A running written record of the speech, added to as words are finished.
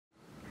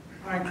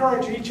I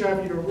encourage each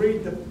of you to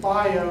read the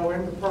bio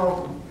in the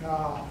program.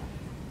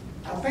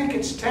 I think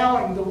it's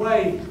telling the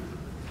way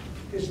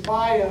his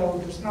bio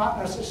does not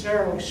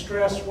necessarily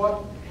stress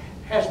what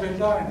has been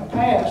done in the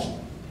past,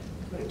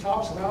 but it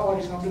talks about what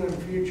he's going to do in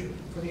the future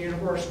for the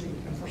university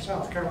and for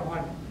South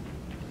Carolina.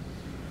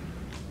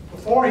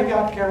 Before he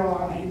got to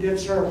Carolina, he did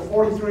serve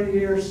 43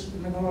 years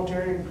in the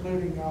military,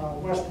 including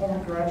West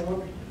Point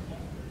graduate.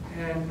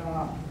 And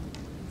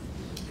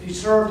he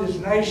served his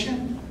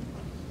nation,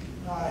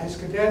 his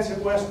cadets at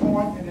West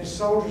Point, and his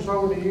soldiers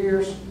over the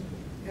years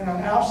in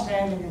an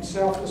outstanding and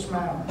selfless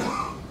manner.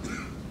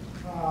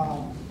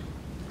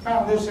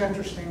 Found this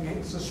interesting.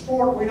 It's a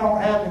sport we don't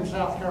have in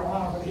South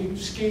Carolina, but he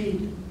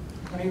skied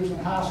when he was in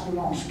high school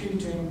on a ski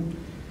team.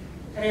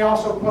 And he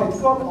also played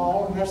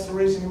football, and that's the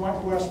reason he went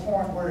to West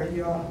Point, where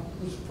he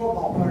was a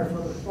football player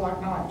for the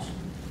Black Knights.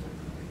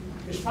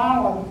 His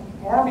final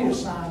Army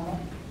assignment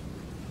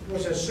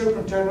was as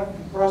superintendent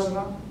and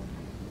president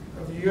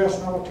of the U.S.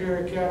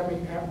 Military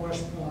Academy at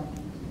West Point.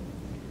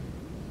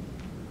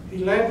 He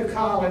led the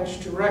college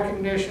to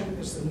recognition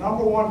as the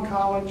 #1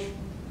 college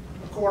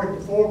according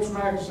to Forbes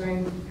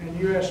magazine and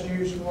U.S.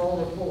 News and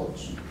World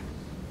Reports.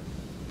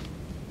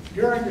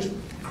 During his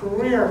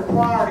career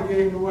prior to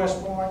getting to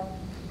West Point,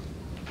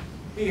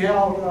 he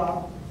held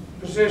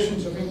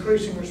positions of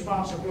increasing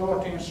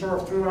responsibility and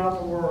served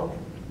throughout the world,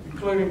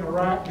 including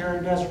Iraq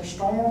during Desert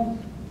Storm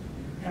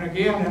and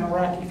again in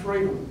Iraqi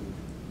freedom.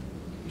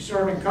 He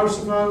served in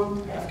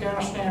Kosovo,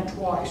 Afghanistan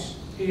twice.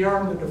 He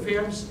earned the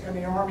Defense and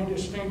the Army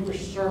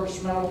Distinguished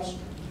Service Medals,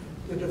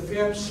 the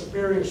Defense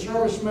Superior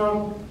Service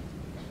Medal,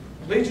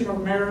 Legion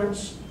of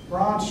Merits,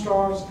 Bronze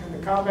Stars, and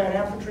the Combat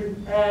Infantry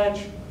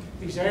Badge.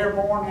 He's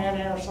airborne and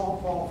air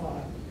assault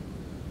qualified.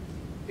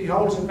 He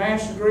holds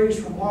advanced degrees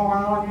from Long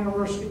Island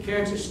University,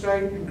 Kansas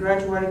State, and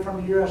graduated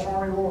from the U.S.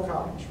 Army War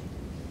College.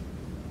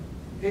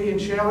 He and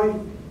Shelley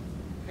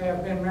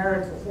have been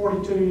married for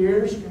 42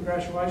 years,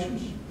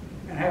 congratulations,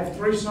 and have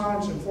 3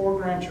 sons and 4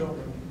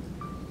 grandchildren.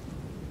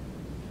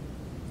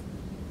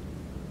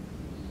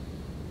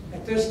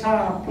 At this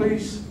time,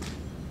 please,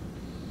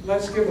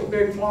 let's give a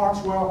big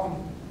Florence welcome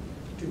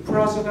to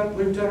President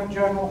Lieutenant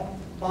General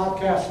Bob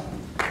Caslen.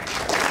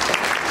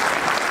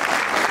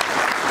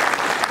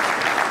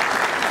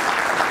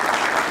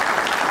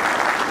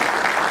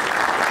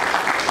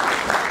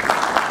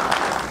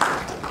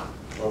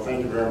 Well,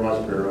 thank you very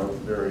much,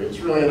 Barry. It's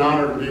really an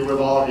honor to be with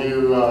all of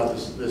you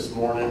this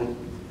morning,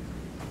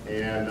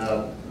 and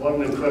what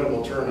an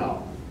incredible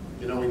turnout.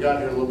 You know, we got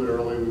here a little bit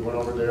early. We went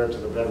over there to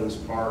the Veterans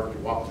Park,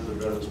 walked through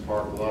the Veterans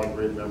Park, a lot of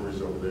great memories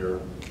over there.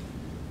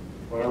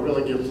 But I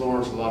really give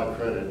Florence a lot of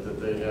credit that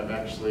they have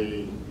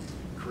actually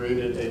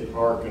created a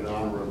park in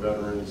honor of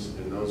veterans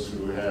and those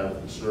who have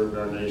served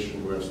our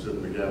nation, who have stood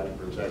in the gap to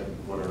protect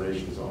what our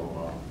nation's all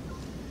about.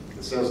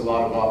 It says a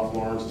lot about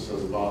Florence, it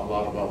says a lot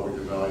about what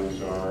your values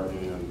are,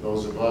 and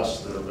those of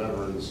us that are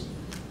veterans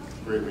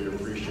greatly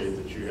appreciate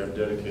that you have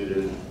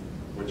dedicated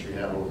what you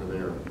have over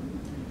there.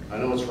 I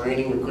know it's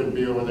raining, we couldn't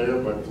be over there,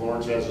 but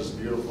Florence has this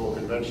beautiful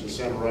convention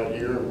center right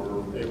here, and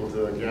we're able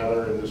to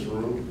gather in this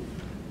room,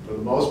 for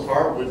the most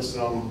part, with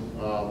some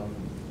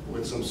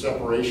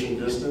separation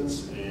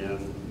distance and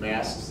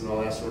masks and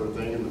all that sort of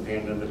thing in the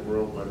pandemic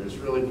world, but it's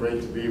really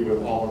great to be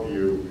with all of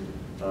you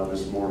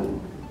this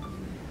morning.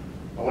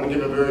 I want to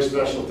give a very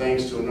special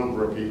thanks to a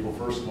number of people.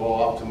 First of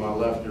all, off to my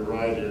left, your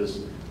right,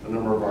 is a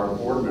number of our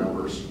board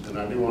members, and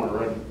I do want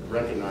to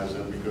recognize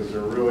them because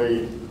they're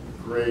really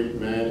great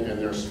men, and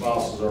their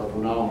spouses are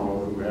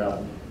phenomenal, who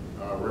have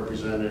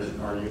represented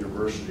our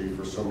university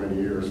for so many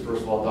years.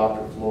 First of all,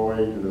 Dr. Floyd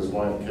and his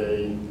wife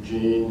Kay,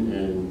 Jean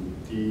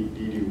and Dee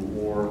Dee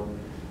Ward,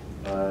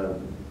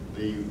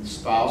 the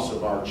spouse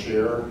of our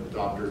chair,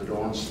 Dr.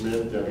 Dawn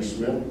Smith, Debbie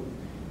Smith,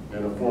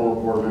 and a former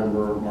board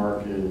member,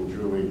 Mark and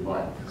Julie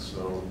Bike.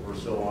 So we're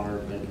so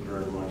honored. Thank you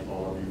very much,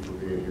 all of you, for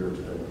being here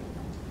today.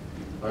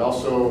 I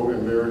also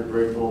am very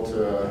grateful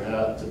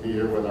to be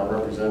here with our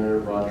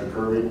representative, Roger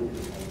Kirby.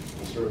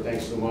 Sir,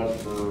 thanks so much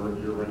for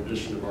your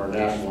rendition of our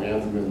national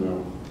anthem and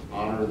the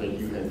honor that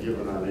you have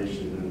given our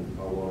nation in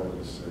what I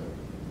just said.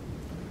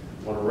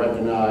 I want to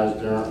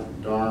recognize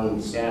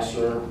Darn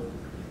Sasser,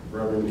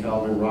 Reverend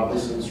Calvin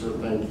Robinson, sir,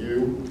 thank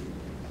you.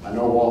 I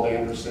know Walt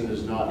Anderson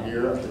is not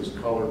here. His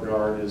color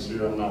guard is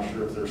here. I'm not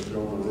sure if they're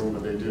still in the room,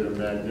 but they did a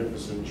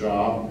magnificent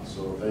job.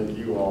 So thank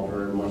you all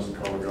very much, the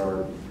color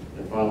guard.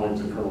 And finally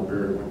to Colonel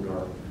Barry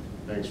Wingard.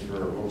 Thanks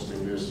for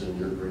hosting this and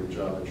your great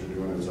job that you're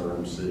doing as our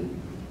MC.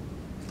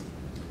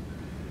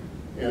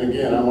 And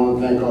again, I want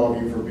to thank all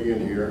of you for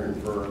being here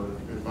and for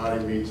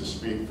inviting me to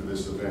speak for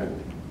this event.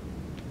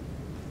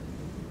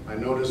 I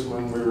noticed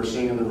when we were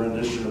singing the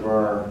rendition of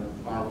our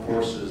armed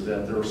forces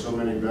that there were so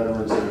many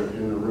veterans that are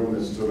in the room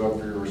that stood up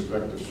for your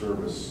respective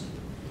service.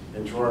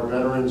 And to our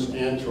veterans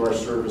and to our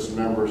service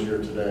members here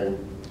today,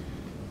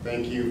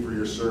 thank you for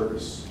your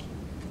service.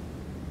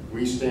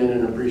 We stand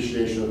in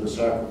appreciation of the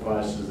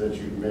sacrifices that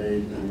you've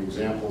made and the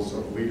examples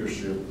of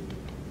leadership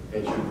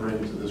that you bring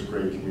to this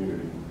great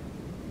community.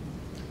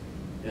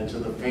 And to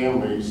the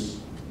families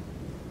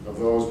of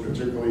those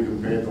particularly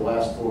who paid the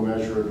last full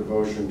measure of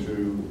devotion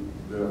to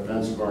the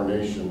defense of our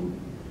nation,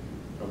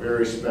 a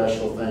very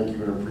special thank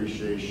you and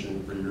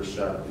appreciation for your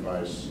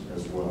sacrifice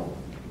as well.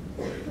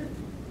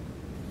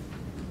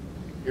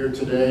 Here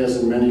today,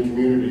 as in many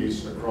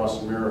communities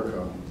across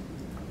America,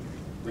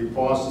 we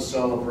pause to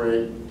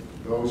celebrate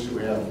those who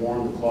have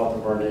worn the cloth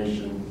of our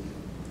nation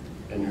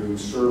and who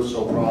serve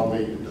so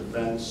proudly in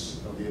defense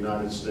of the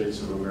United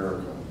States of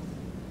America.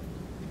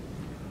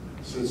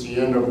 Since the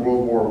end of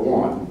World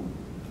War I,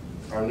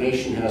 our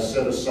nation has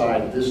set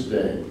aside this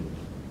day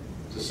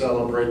to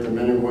celebrate the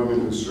men and women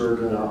who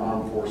served in our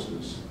armed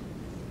forces,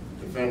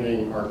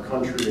 defending our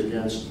country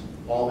against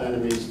all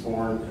enemies,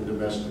 foreign and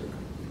domestic.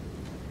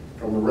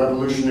 From the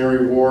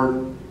Revolutionary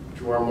War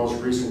to our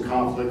most recent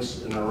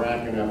conflicts in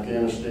Iraq and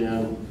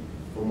Afghanistan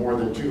for more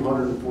than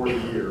 240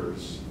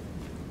 years,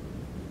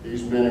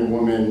 these men and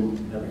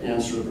women have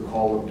answered the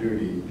call of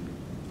duty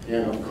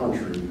and of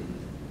country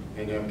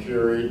and have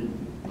carried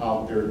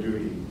out their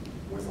duty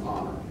with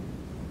honor.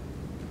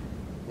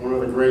 One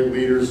of the great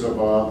leaders of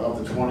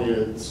the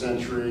 20th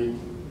century,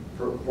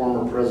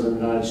 former President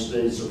of the United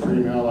States,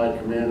 Supreme Allied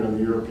Commander in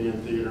the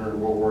European Theater in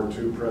World War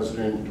II,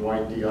 President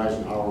Dwight D.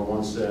 Eisenhower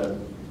once said,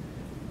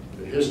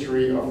 "The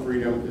history of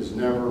freedom is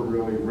never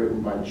really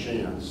written by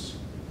chance.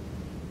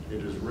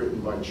 It is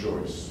written by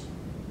choice."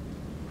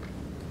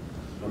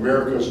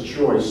 America's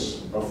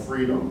choice of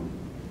freedom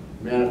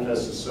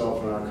manifests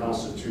itself in our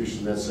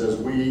Constitution that says,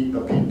 "We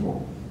the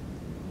people."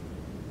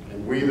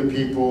 And we the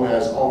people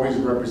has always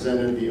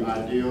represented the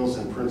ideals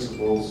and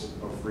principles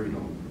of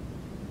freedom.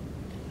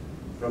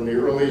 From the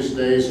earliest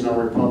days in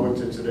our republic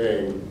to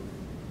today,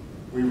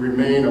 we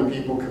remain a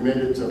people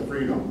committed to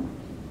freedom,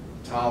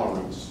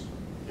 tolerance,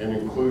 and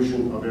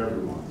inclusion of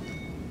everyone.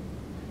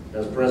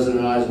 As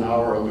President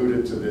Eisenhower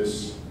alluded to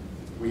this,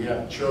 we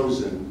have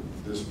chosen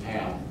this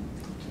path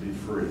to be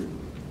free.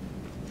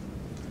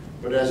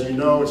 But as you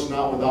know, it's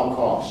not without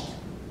cost.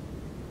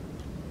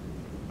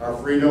 Our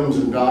freedoms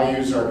and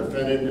values are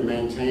defended and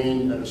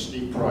maintained at a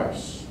steep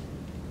price.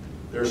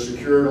 They're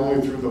secured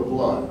only through the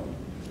blood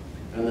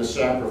and the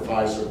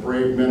sacrifice of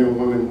brave men and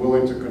women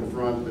willing to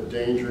confront the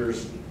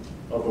dangers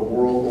of the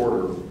world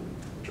order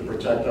to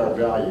protect our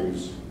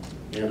values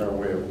and our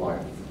way of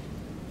life.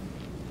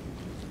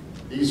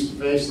 These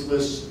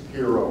faithless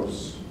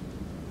heroes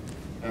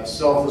have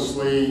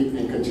selflessly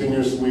and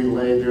continuously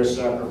laid their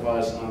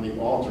sacrifice on the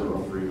altar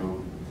of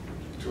freedom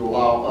to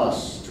allow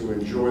us to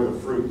enjoy the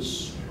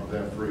fruits of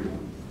that freedom.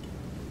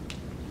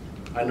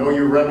 I know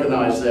you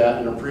recognize that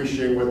and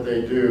appreciate what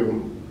they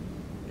do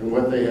and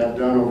what they have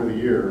done over the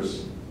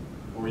years,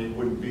 or you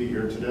wouldn't be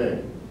here today.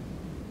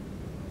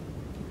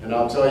 And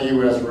I'll tell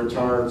you, as a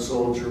retired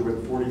soldier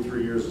with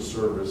 43 years of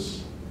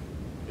service,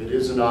 it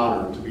is an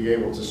honor to be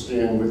able to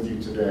stand with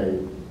you today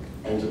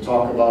and to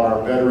talk about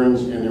our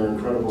veterans and their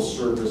incredible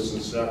service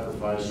and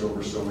sacrifice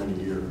over so many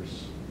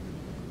years.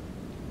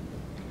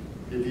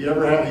 If you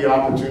ever have the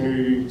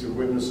opportunity to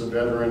witness a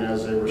veteran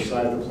as they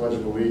recite the Pledge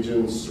of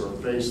Allegiance or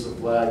face the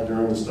flag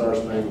during the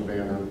Star-Spangled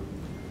Banner,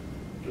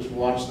 just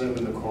watch them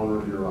in the corner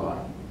of your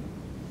eye.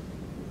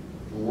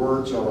 The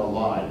words are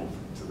alive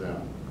to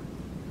them.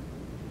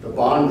 The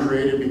bond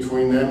created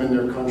between them and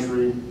their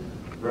country,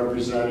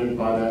 represented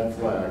by that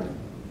flag,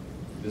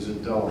 is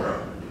indelible.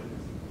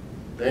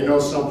 They know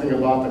something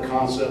about the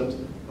concept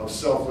of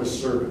selfless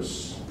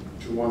service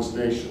to one's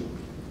nation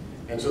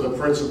and to the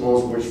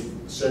principles which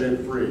set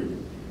it free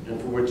and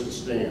for which it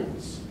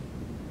stands.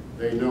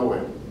 They know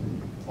it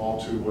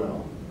all too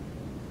well.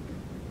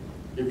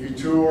 If you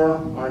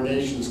tour our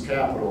nation's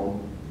capital,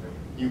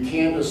 you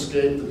can't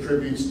escape the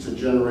tributes to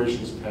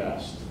generations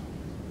past.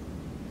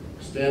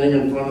 Standing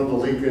in front of the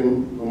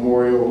Lincoln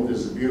Memorial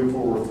is a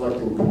beautiful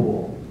reflecting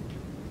pool.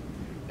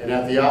 And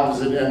at the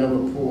opposite end of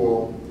the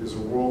pool is a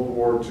World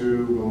War II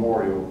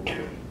memorial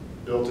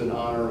built in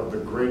honor of the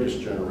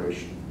greatest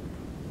generation.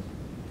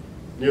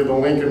 Near the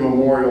Lincoln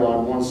Memorial,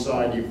 on one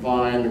side you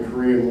find the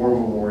Korean War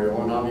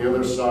Memorial, and on the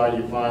other side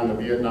you find the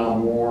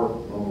Vietnam War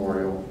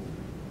Memorial,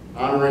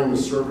 honoring the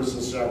service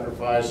and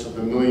sacrifice of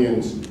the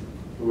millions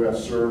who have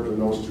served in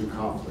those two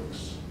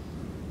conflicts.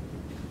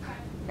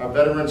 Our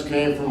veterans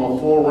came from a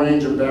full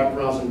range of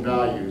backgrounds and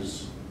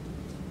values,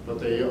 but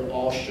they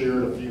all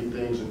shared a few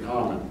things in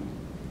common.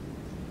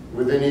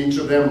 Within each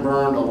of them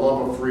burned a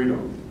love of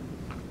freedom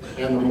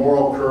and the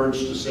moral courage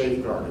to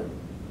safeguard it.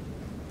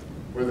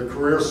 Whether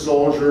career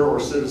soldier or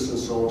citizen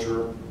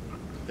soldier,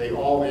 they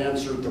all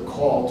answered the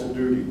call to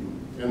duty,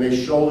 and they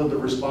shouldered the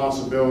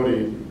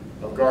responsibility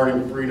of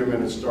guarding freedom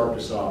in its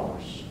darkest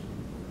hours,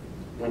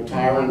 when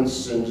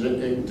tyrants and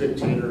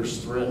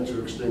dictators threatened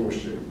to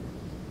extinguish it.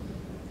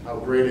 How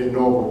great and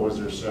noble was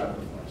their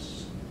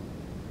sacrifice.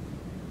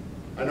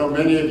 I know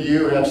many of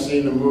you have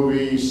seen the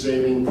movie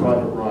Saving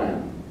Private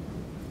Ryan.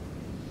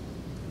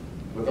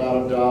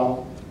 Without a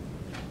doubt,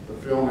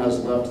 the film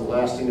has left a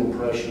lasting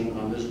impression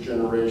on this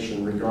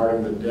generation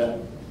regarding the debt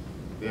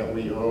that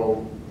we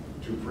owe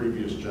to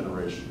previous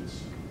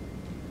generations.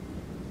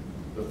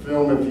 The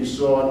film, if you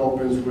saw it,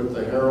 opens with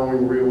the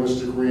harrowing,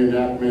 realistic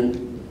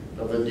reenactment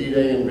of the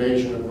D-Day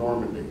invasion of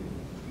Normandy.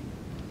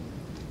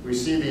 we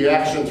see the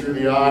action through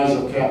the eyes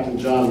of Captain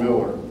John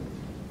Miller,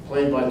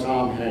 played by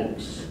Tom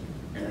Hanks.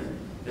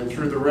 And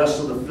through the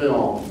rest of the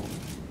film,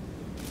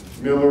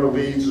 Miller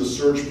leads a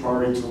search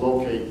party to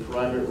locate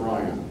Private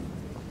Ryan,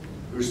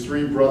 whose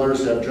 3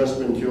 brothers have just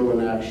been killed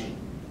in action.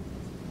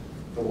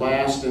 The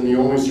last and the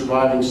only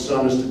surviving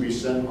son is to be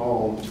sent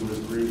home to his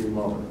grieving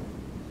mother.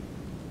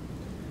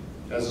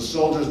 As the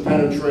soldiers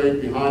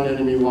penetrate behind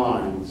enemy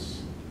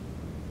lines,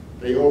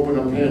 they open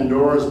a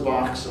Pandora's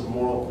box of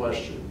moral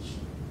questions.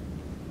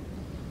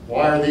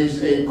 Why are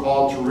these 8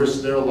 called to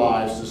risk their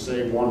lives to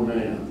save 1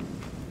 man?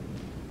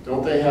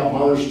 Don't they have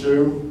mothers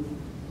too?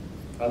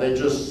 Are they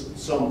just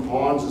some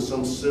pawns in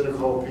some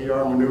cynical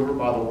PR maneuver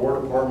by the War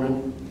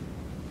Department?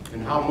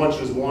 And how much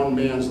is 1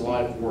 man's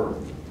life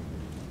worth?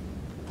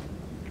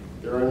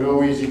 There are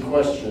no easy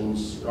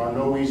questions, there are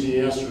no easy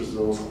answers to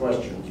those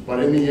questions, but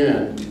in the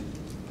end,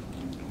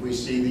 we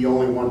see the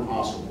only one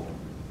possible.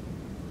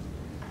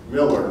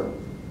 Miller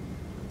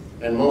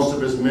and most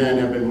of his men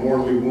have been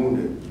mortally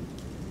wounded,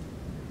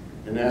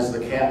 and as the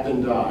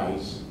captain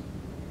dies,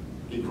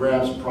 he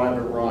grabs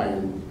Private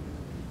Ryan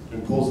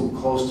and pulls him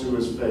close to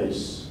his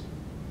face,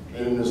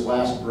 and in his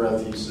last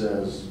breath he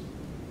says,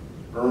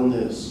 "Earn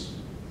this.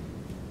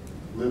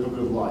 Live a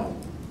good life.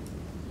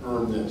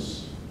 Earn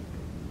this."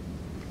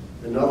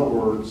 In other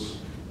words,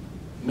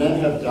 men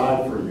have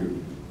died for you.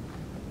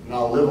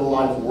 Now live a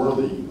life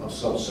worthy of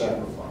such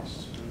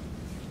sacrifice.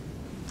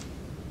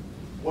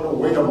 What a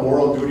weight of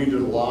moral duty to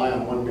lie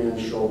on 1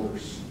 man's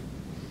shoulders.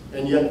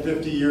 And yet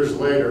 50 years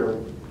later,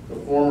 the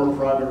former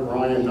Private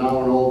Ryan,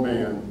 now an old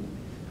man,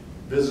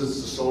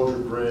 visits the soldier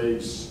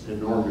graves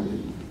in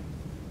Normandy.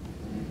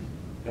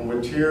 And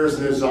with tears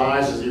in his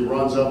eyes as he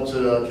runs up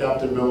to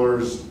Captain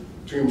Miller's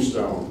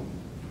tombstone,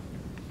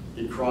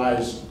 he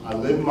cries, "I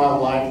lived my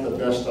life the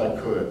best I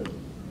could.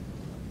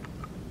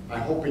 I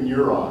hope in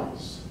your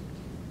eyes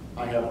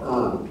I have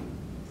earned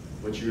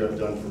what you have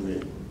done for me."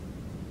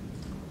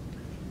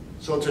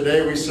 So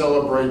today we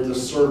celebrate the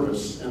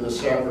service and the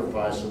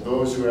sacrifice of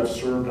those who have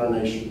served our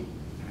nation.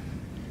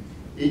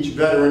 Each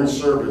veteran's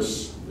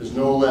service is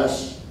no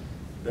less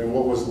than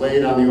what was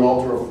laid on the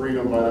altar of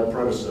freedom by their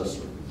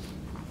predecessor.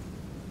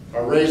 By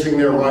raising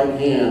their right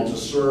hand to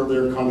serve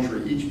their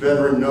country, each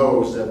veteran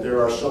knows that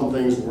there are some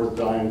things worth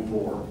dying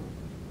for.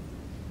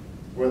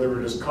 Whether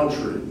it is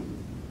country,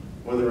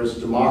 whether it's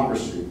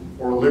democracy,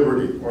 or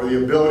liberty, or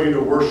the ability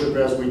to worship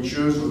as we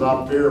choose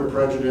without fear of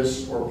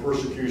prejudice or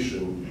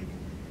persecution,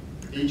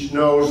 each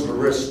knows the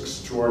risks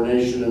to our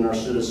nation and our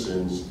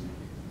citizens,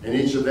 and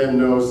each of them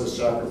knows the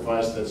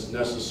sacrifice that's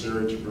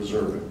necessary to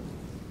preserve it.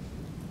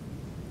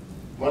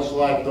 Much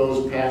like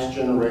those past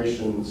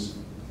generations,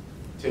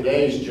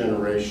 today's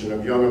generation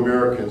of young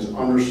Americans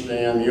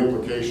understand the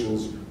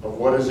implications of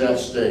what is at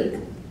stake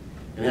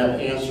and have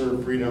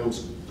answered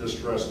freedom's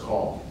distress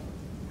call.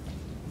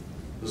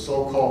 The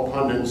so-called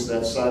pundits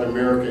that cite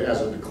America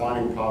as a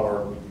declining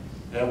power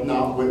have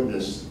not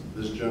witnessed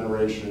this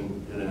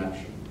generation in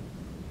action.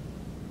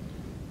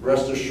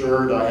 Rest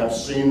assured, I have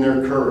seen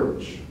their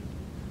courage,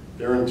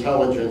 their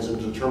intelligence and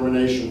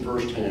determination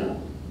firsthand,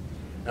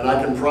 and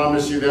I can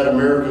promise you that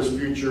America's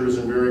future is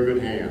in very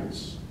good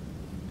hands.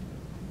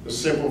 The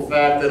simple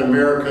fact that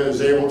America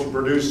is able to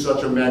produce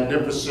such a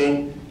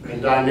magnificent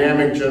and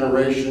dynamic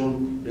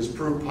generation is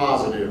proof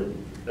positive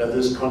that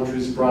this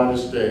country's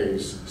brightest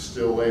days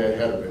still lay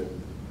ahead of it.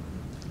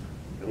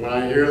 And when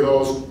I hear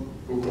those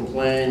who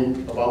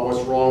complain about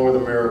what's wrong with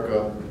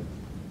America,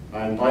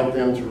 I invite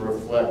them to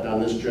reflect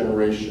on this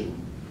generation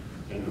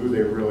and who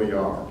they really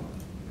are.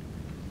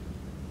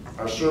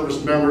 Our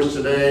service members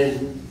today,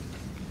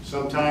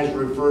 sometimes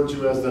referred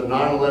to as the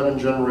 9/11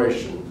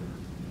 generation,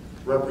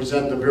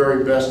 represent the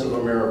very best of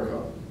America.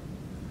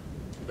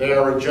 They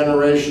are a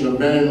generation of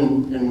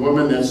men and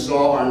women that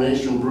saw our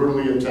nation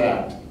brutally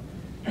attacked,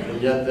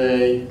 and yet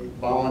they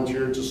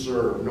volunteered to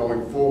serve,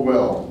 knowing full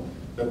well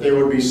that they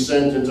would be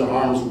sent into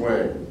harm's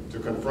way to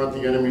confront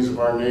the enemies of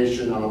our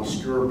nation on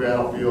obscure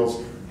battlefields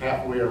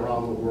halfway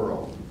around the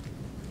world.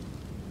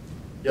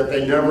 Yet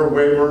they never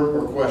wavered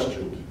or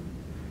questioned.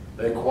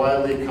 They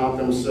quietly count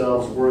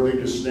themselves worthy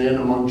to stand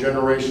among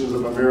generations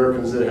of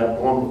Americans that have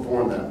gone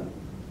before them,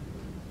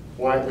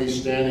 quietly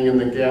standing in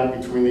the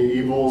gap between the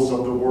evils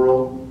of the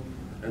world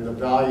and the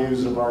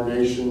values of our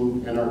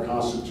nation and our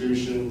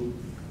Constitution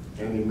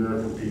and the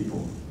American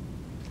people.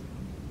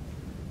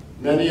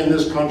 Many in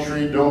this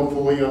country don't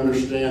fully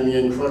understand the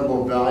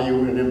incredible value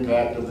and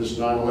impact of this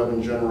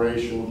 9/11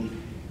 generation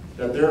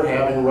that they're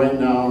having right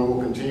now and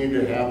will continue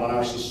to have on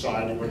our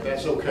society, but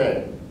that's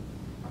okay,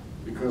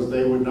 because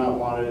they would not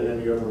want it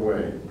any other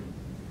way.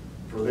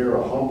 For they're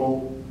a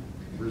humble,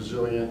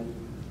 resilient,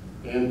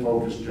 and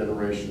focused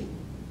generation.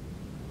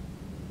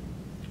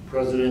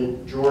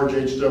 President George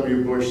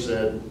H.W. Bush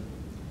said,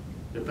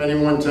 "If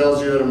anyone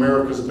tells you that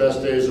America's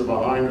best days are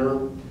behind her,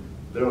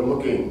 they're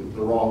looking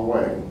the wrong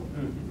way."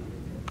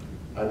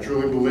 I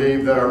truly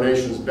believe that our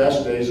nation's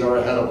best days are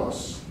ahead of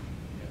us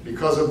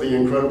because of the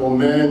incredible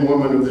men and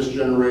women of this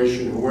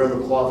generation who wear the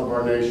cloth of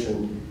our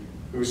nation,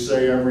 who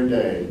say every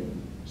day,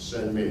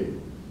 "Send me."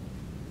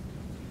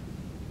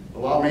 The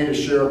allow me to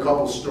share a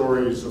couple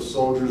stories of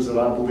soldiers that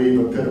I believe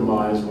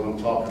epitomize what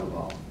I'm talking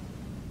about.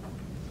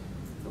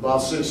 About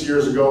 6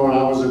 years ago, when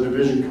I was a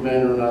division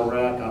commander in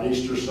Iraq on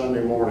Easter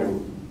Sunday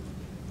morning,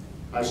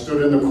 I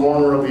stood in the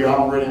corner of the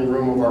operating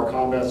room of our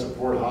combat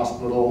support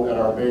hospital at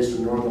our base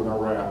in northern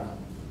Iraq,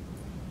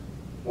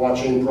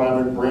 watching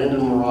Private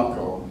Brandon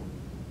Morocco,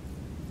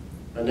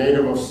 a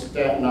native of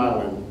Staten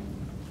Island,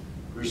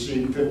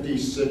 receive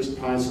 56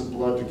 pints of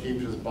blood to keep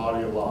his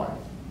body alive.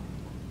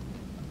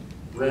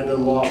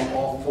 Brandon lost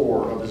all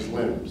 4 of his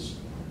limbs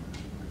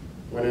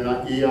when an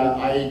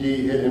IED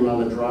hit him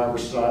on the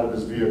driver's side of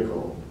his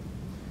vehicle,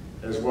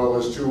 as well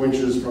as 2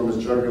 inches from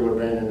his jugular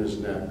vein in his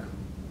neck.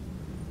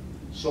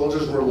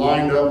 Soldiers were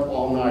lined up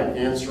all night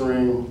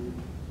answering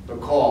the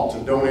call to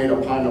donate a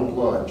pint of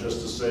blood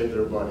just to save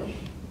their buddy.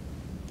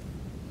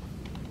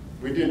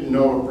 We didn't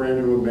know if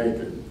Brandon would make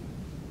it.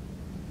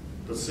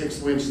 But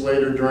 6 weeks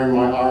later, during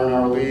my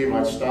R&R leave,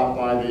 I stopped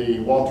by the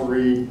Walter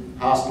Reed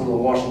Hospital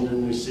in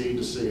Washington, D.C.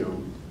 to see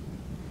him.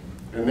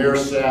 And there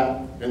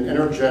sat an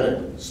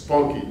energetic,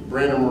 spunky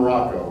Brandon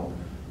Morocco,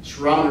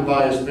 surrounded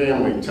by his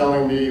family,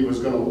 telling me he was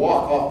going to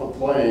walk off the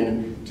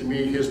plane to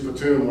meet his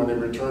platoon when they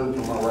returned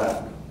from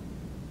Iraq.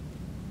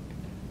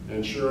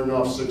 And sure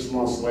enough, 6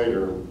 months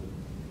later,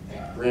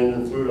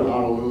 Brandon flew to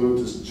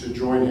Honolulu to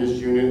join his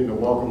unit in the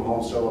welcome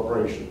home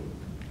celebration.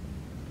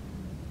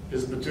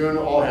 His platoon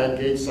all had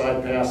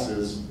gate-side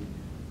passes,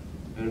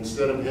 and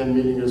instead of him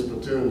meeting his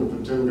platoon, the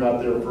platoon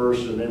got there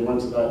first and they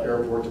went to that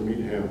airport to meet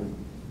him.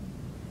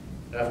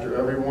 After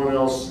everyone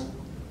else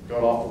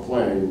got off the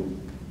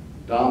plane,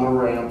 down the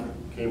ramp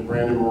came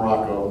Brandon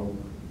Morocco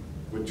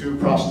with 2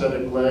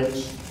 prosthetic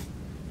legs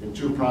and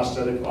 2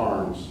 prosthetic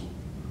arms,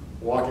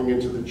 walking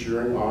into the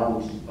cheering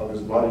arms of his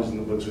buddies in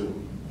the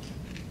platoon.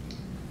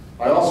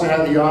 I also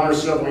had the honor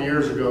several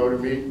years ago to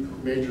meet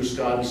Major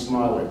Scotty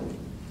Smiley,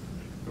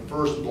 the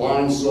first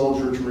blind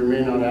soldier to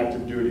remain on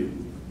active duty.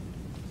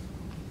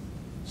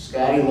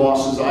 Scotty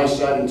lost his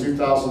eyesight in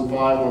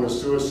 2005 when a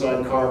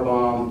suicide car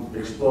bomb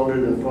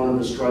exploded in front of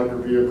his Stryker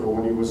vehicle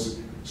when he was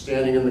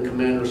standing in the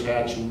commander's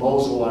hatch in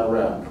Mosul,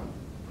 Iraq.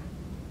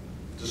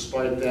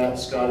 Despite that,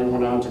 Scotty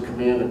went on to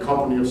command a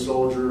company of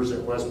soldiers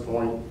at West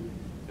Point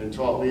and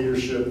taught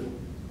leadership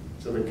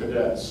to the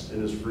cadets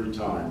in his free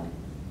time.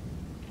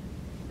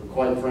 But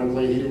quite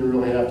frankly, he didn't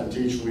really have to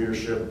teach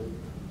leadership.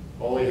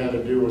 All he had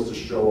to do was to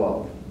show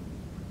up.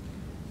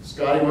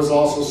 Scotty was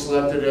also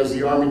selected as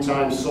the Army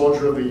Times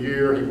Soldier of the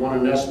Year. He won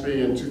an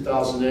ESPY in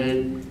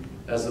 2008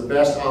 as the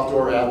best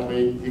outdoor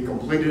athlete. He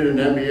completed an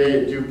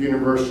MBA at Duke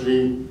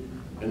University,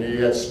 and he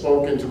had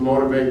spoken to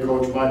motivate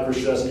Coach Mike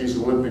Krzyzewski's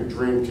Olympic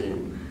Dream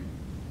Team.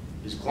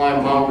 He's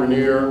climbed Mount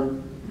Rainier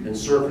and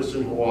surfaced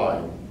in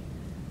Hawaii.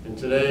 And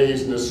today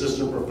he's an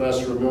assistant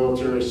professor of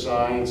military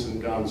science in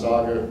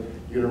Gonzaga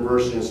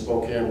University in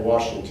Spokane,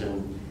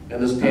 Washington.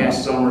 And this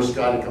past summer,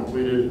 Scotty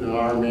completed an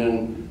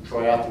Ironman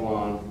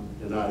triathlon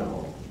in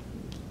Idaho.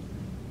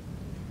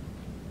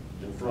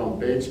 And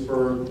from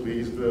Batesburg,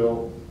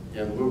 Leesville,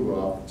 and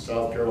Lugoff,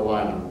 South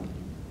Carolina,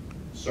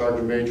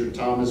 Sergeant Major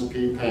Thomas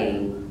P.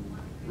 Payne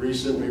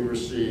recently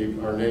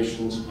received our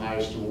nation's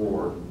highest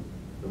award,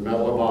 the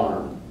Medal of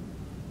Honor,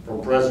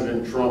 from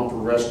President Trump for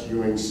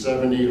rescuing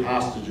 70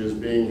 hostages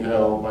being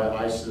held by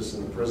ISIS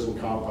in the prison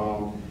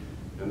compound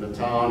in the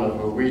town of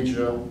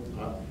Hawija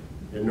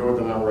in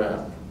northern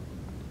Iraq.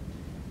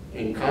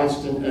 In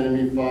constant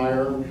enemy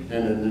fire and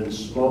in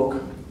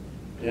smoke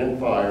and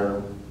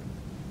fire,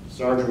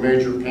 Sergeant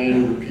Major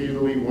Payne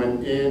repeatedly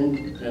went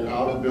in and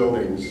out of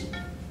buildings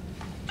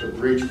to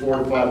breach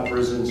fortified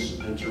prisons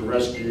and to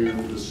rescue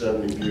the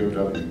 70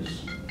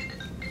 POWs.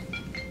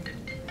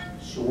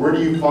 So where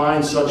do you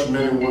find such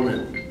men and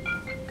women?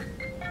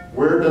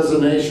 Where does a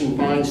nation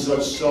find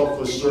such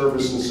selfless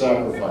service and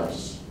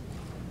sacrifice?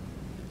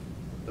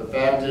 The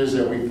fact is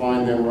that we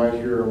find them right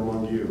here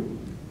among you,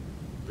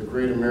 the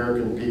great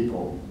American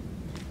people,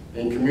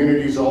 in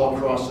communities all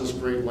across this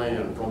great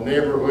land, from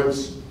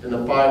neighborhoods in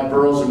the 5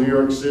 boroughs of New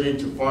York City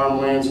to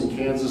farmlands in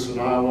Kansas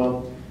and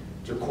Iowa,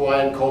 to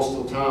quiet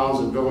coastal towns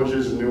and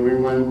villages in New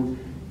England,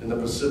 in the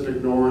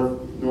Pacific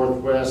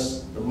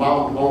Northwest, the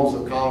mountain homes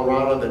of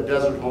Colorado, the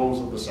desert homes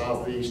of the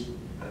Southeast,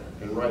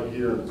 and right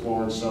here in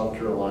Florence, South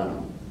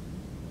Carolina.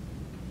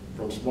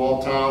 From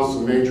small towns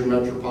to major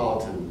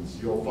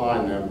metropolitans, you'll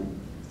find them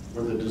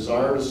with a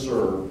desire to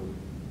serve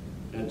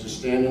and to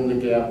stand in the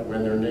gap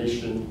when their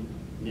nation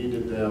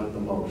needed them the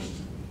most.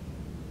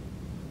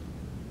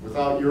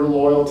 Without your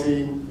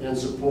loyalty and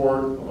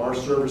support of our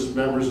service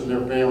members and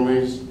their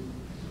families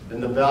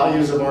and the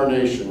values of our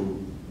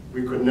nation,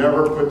 we could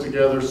never put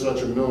together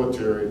such a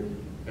military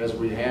as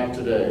we have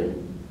today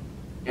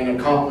and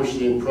accomplish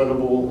the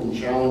incredible and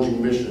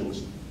challenging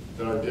missions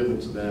that are given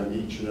to them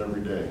each and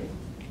every day.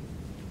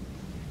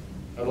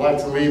 I'd like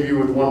to leave you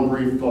with one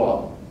brief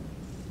thought,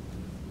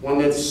 one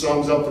that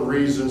sums up the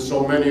reason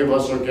so many of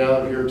us are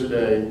gathered here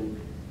today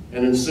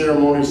and in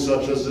ceremonies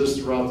such as this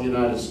throughout the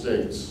United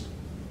States.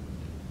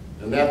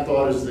 And that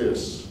thought is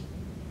this,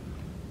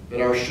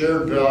 that our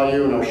shared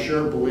value and our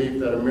shared belief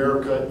that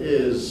America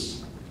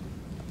is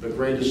the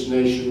greatest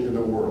nation in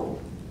the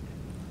world.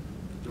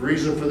 The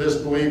reason for this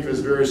belief is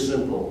very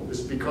simple.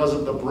 It's because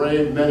of the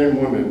brave men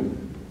and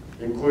women,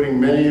 including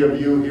many of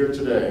you here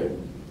today,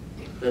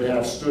 that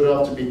have stood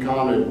up to be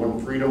counted when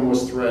freedom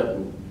was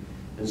threatened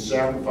and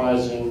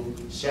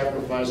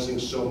sacrificing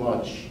so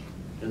much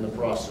in the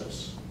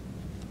process.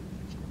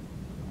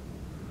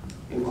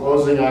 In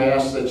closing, I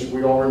ask that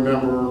we all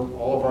remember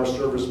all of our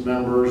service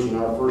members and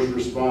our first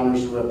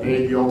responders who have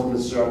paid the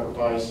ultimate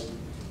sacrifice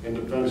in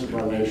defense of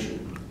our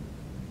nation.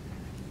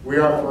 We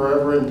are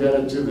forever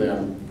indebted to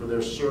them for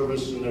their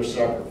service and their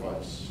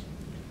sacrifice.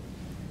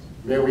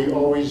 May we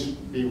always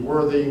be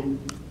worthy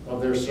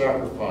of their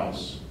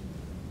sacrifice.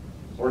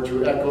 Or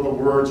to echo the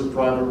words of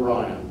Private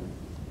Ryan,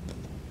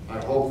 I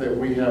hope that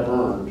we have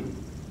earned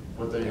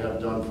what they have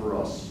done for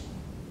us.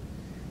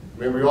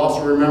 May we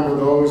also remember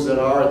those that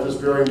are at this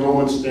very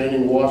moment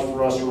standing watch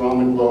for us around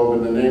the globe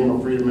in the name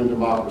of freedom and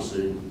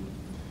democracy.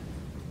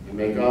 And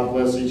may God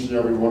bless each and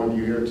every one of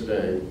you here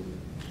today.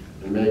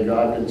 And may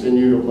God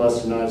continue to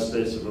bless the United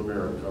States of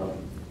America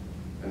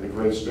and the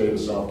great state of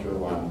South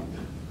Carolina.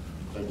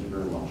 Thank you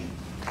very much.